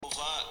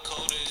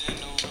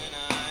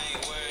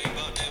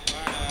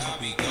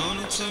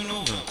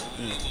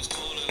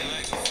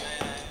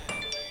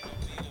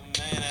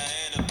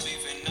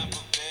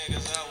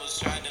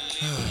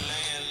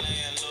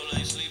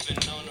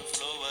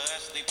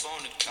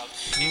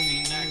You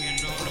be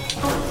knocking on the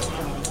wall,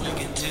 we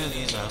can tell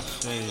these out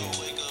faded.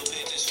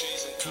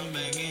 Come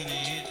back in and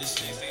hit the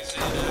same things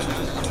that I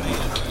made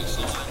it work,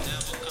 so I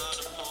never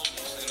called the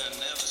police and I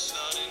never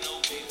started no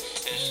beef.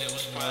 That shit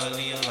was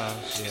probably a lie.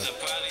 Cause I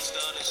probably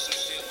started some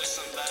shit with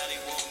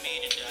somebody want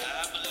me to die.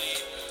 I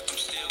believe I'm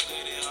still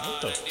with it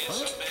hard. I did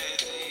some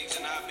bad things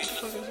and I've been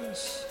the fuck is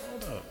this?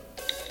 Hold up.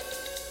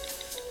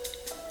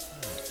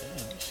 Oh,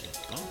 damn, this shit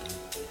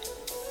bumping.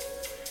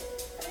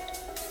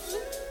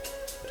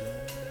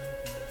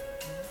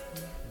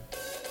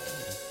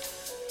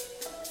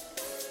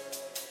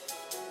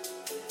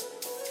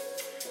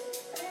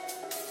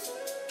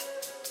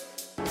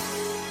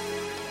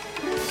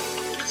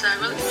 So I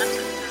really meant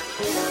it.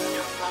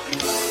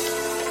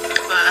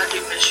 But I do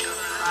miss you a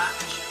lot.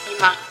 You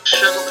my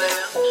sugar baby.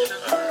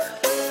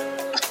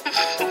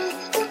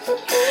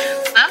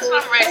 That's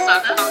my race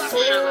song. That's my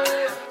sugar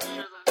baby.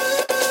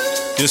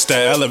 This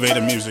that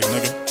elevator music,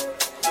 nigga.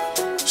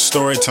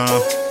 Story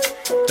time.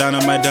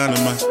 Dynamite.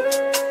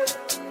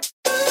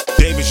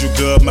 David, you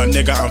good, my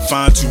nigga, I'm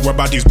fine too. What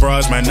about these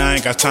bras, man? I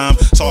ain't got time.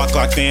 So I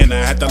clocked in, I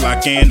had to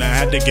lock in. I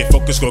had to get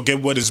focused, go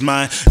get what is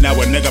mine. Now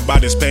a nigga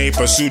bout his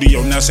paper.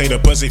 Studio now say the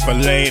pussy for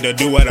later.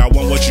 Do what I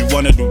want, what you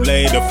wanna do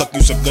later. Fuck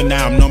you so good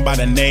now, I'm known by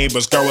the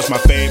neighbors. Girl was my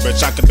favorite,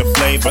 chocolate the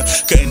flavor.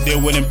 Couldn't deal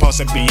with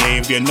impulsive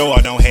behavior. No,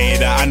 I don't hate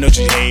her, I know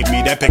she hate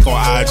me. That pic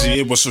on IG,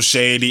 it was so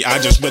shady. I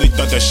just really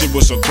thought that shit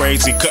was so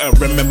crazy. Couldn't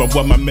remember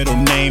what my middle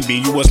name be.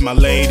 You was my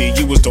lady,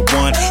 you was the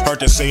one. Hurt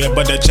to say it,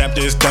 but the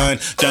chapter is done.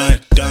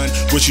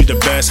 Wish you the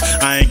best.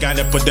 I ain't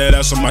gotta put that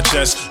ass on my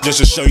chest. Just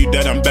to show you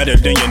that I'm better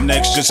than your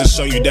next. Just to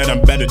show you that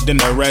I'm better than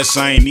the rest.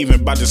 I ain't even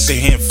about to sit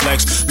here and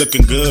flex.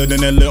 Looking good in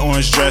that little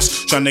orange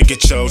dress. Tryna get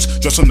chose,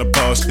 just on the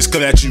post. It's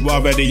clear that you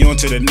already on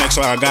to the next.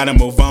 So I gotta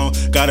move on,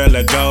 gotta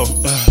let go.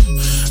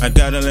 I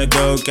gotta let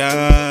go,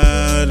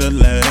 gotta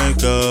let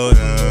go.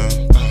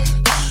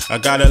 I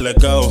gotta let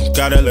go,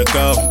 gotta let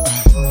go.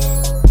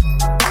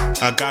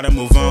 I gotta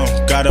move on,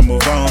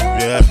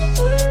 yeah.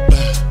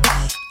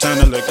 Time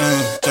to let go,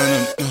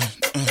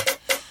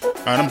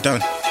 alright, I'm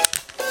done.